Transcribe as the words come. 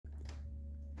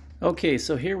Okay,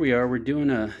 so here we are. We're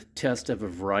doing a test of a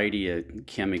variety of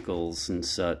chemicals and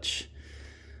such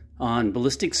on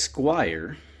BallistiX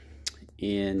Squire,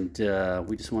 and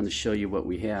we just wanted to show you what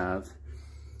we have.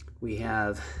 We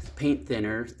have paint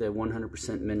thinner, the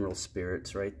 100% mineral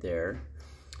spirits right there.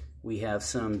 We have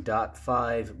some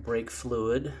 .5 brake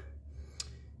fluid.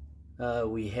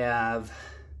 We have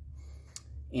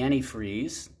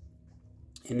antifreeze,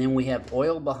 and then we have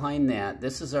oil behind that.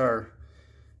 This is our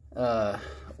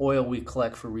oil we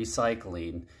collect for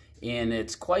recycling, and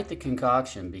it's quite the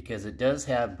concoction because it does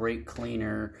have brake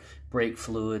cleaner, brake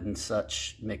fluid and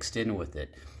such mixed in with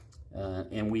it,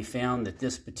 and we found that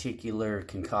this particular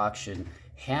concoction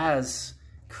has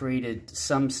created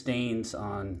some stains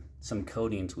on some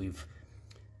coatings we've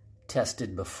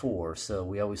tested before, so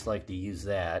we always like to use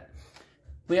that.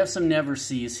 We have some Never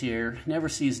Sees here. Never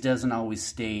Sees doesn't always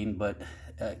stain, but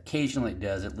occasionally it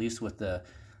does, at least with the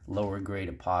lower grade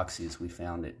epoxies we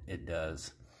found it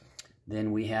does.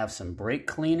 Then we have some brake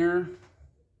cleaner,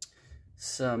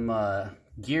 some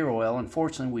gear oil.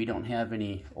 Unfortunately, we don't have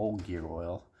any old gear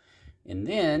oil. And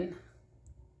then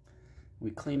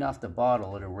we cleaned off the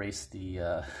bottle. It erased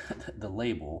the the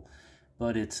label,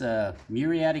 but it's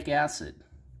muriatic acid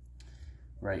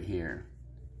right here.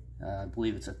 I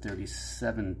believe it's a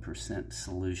 37%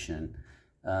 solution.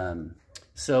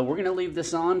 So we're going to leave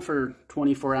this on for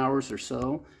 24 hours or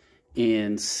so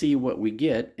and see what we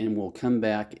get, and we'll come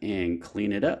back and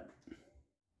clean it up.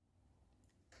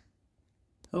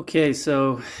 Okay,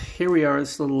 so here we are.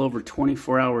 It's a little over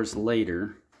 24 hours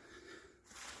later.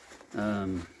 We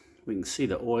can see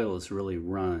the oil is really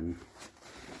run.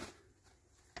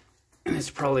 And it's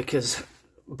probably because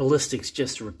BallistiX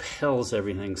just repels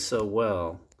everything so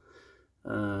well.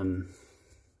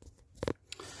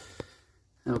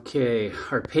 Okay,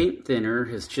 our paint thinner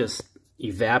has just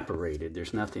evaporated.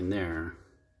 There's nothing there.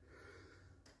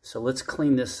 So let's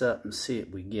clean this up and see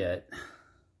what we get.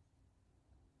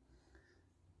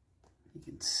 You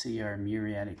can see our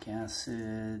muriatic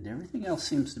acid. Everything else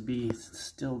seems to be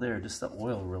still there. Just the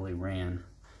oil really ran.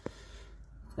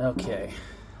 Okay.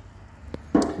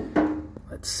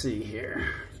 Let's see here.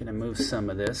 I'm gonna move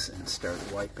some of this and start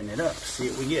wiping it up.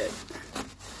 See what we get.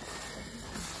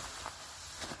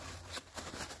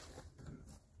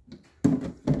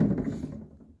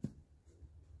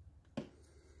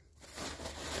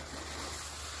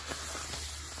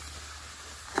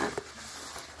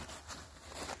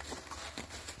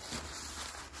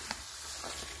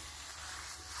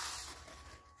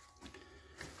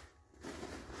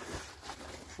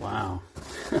 Wow.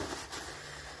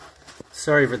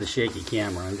 Sorry for the shaky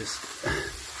camera. I'm just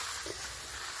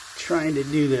trying to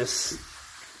do this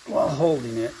while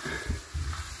holding it.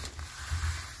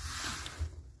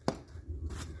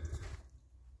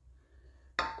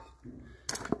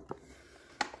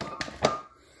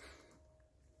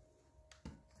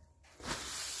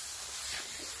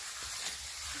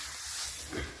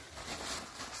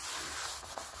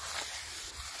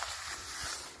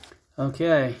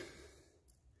 Okay.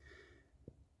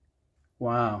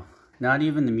 Wow. Not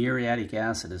even the muriatic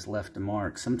acid has left a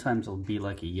mark. Sometimes it'll be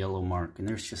like a yellow mark, and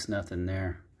there's just nothing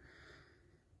there.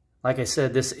 Like I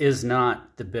said, this is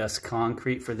not the best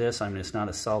concrete for this. I mean, it's not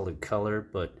a solid color,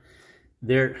 but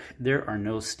there are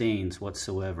no stains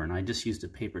whatsoever, and I just used a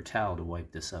paper towel to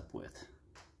wipe this up with.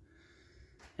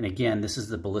 And again, this is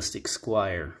the BallistiX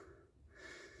Squire.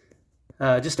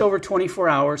 Just over 24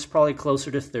 hours, probably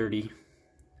closer to 30,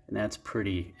 and that's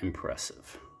pretty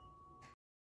impressive.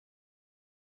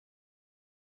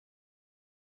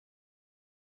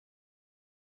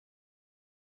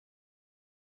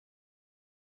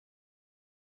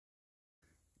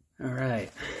 All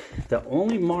right, the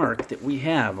only mark that we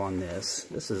have on this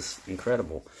is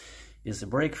incredible, is the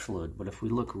brake fluid. But if we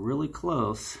look really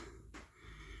close,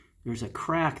 there's a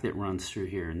crack that runs through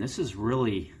here. And this is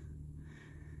really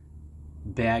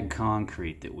bad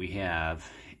concrete that we have.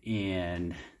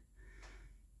 And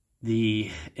the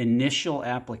initial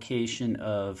application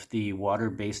of the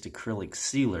water-based acrylic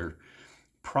sealer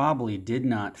probably did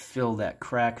not fill that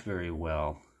crack very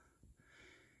well.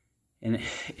 And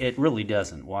it really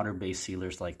doesn't. Water-based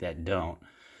sealers like that don't.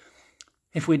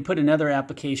 If we'd put another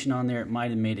application on there, it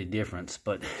might have made a difference,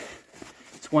 but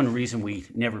it's one reason we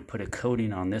never put a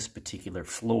coating on this particular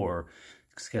floor,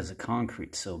 because the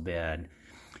concrete's so bad.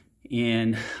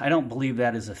 And I don't believe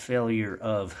that is a failure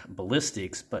of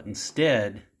BallistiX, but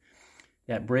instead,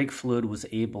 that brake fluid was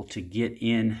able to get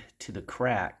into the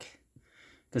crack,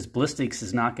 because BallistiX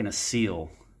is not going to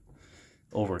seal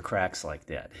over cracks like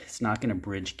that. It's not going to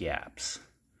bridge gaps.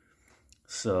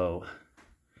 So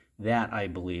that, I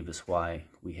believe, is why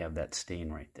we have that stain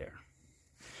right there.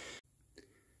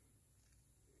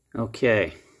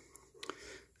 Okay,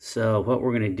 so what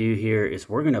we're going to do here is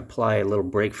we're going to apply a little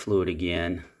brake fluid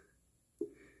again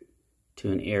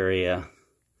to an area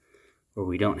where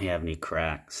we don't have any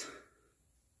cracks.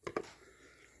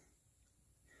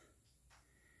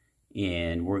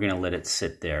 And we're going to let it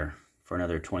sit there for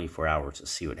another 24 hours to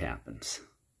see what happens,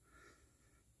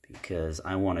 because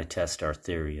I want to test our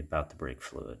theory about the brake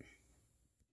fluid.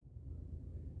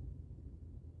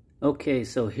 Okay,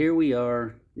 so here we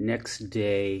are next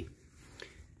day,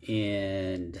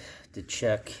 and to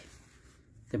check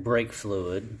the brake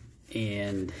fluid,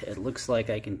 and it looks like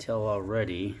I can tell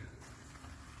already.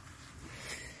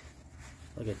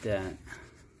 Look at that.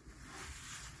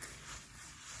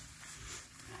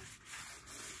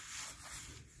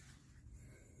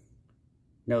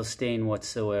 No stain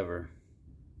whatsoever.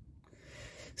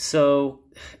 So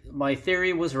my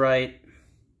theory was right.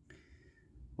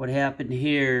 What happened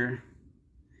here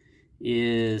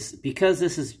is, because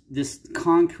this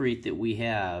concrete that we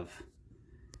have,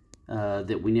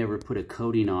 that we never put a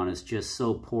coating on, is just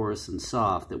so porous and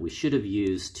soft that we should have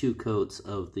used 2 coats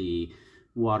of the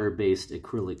water-based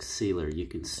acrylic sealer. You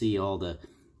can see all the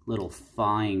little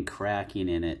fine cracking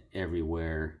in it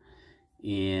everywhere,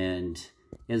 and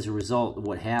as a result,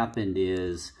 what happened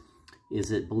is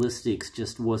that BallistiX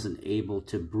just wasn't able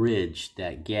to bridge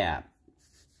that gap.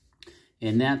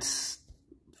 And that's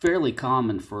fairly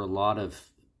common for a lot of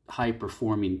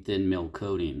high-performing thin mill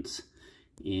coatings.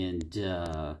 And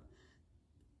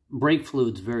brake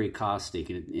fluid's very caustic,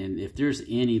 and if there's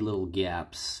any little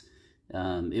gaps,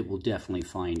 it will definitely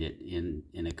find it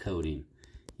in a coating.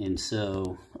 And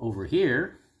so over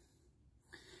here,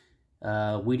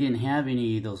 we didn't have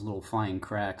any of those little fine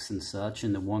cracks and such,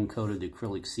 and the 1 coat of the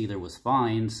acrylic sealer was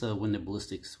fine. So when the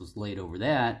BallistiX was laid over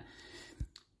that,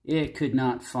 it could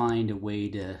not find a way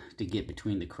to get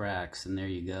between the cracks, and there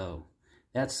you go.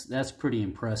 That's pretty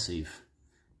impressive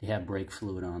to have brake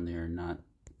fluid on there and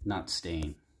not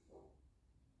stain.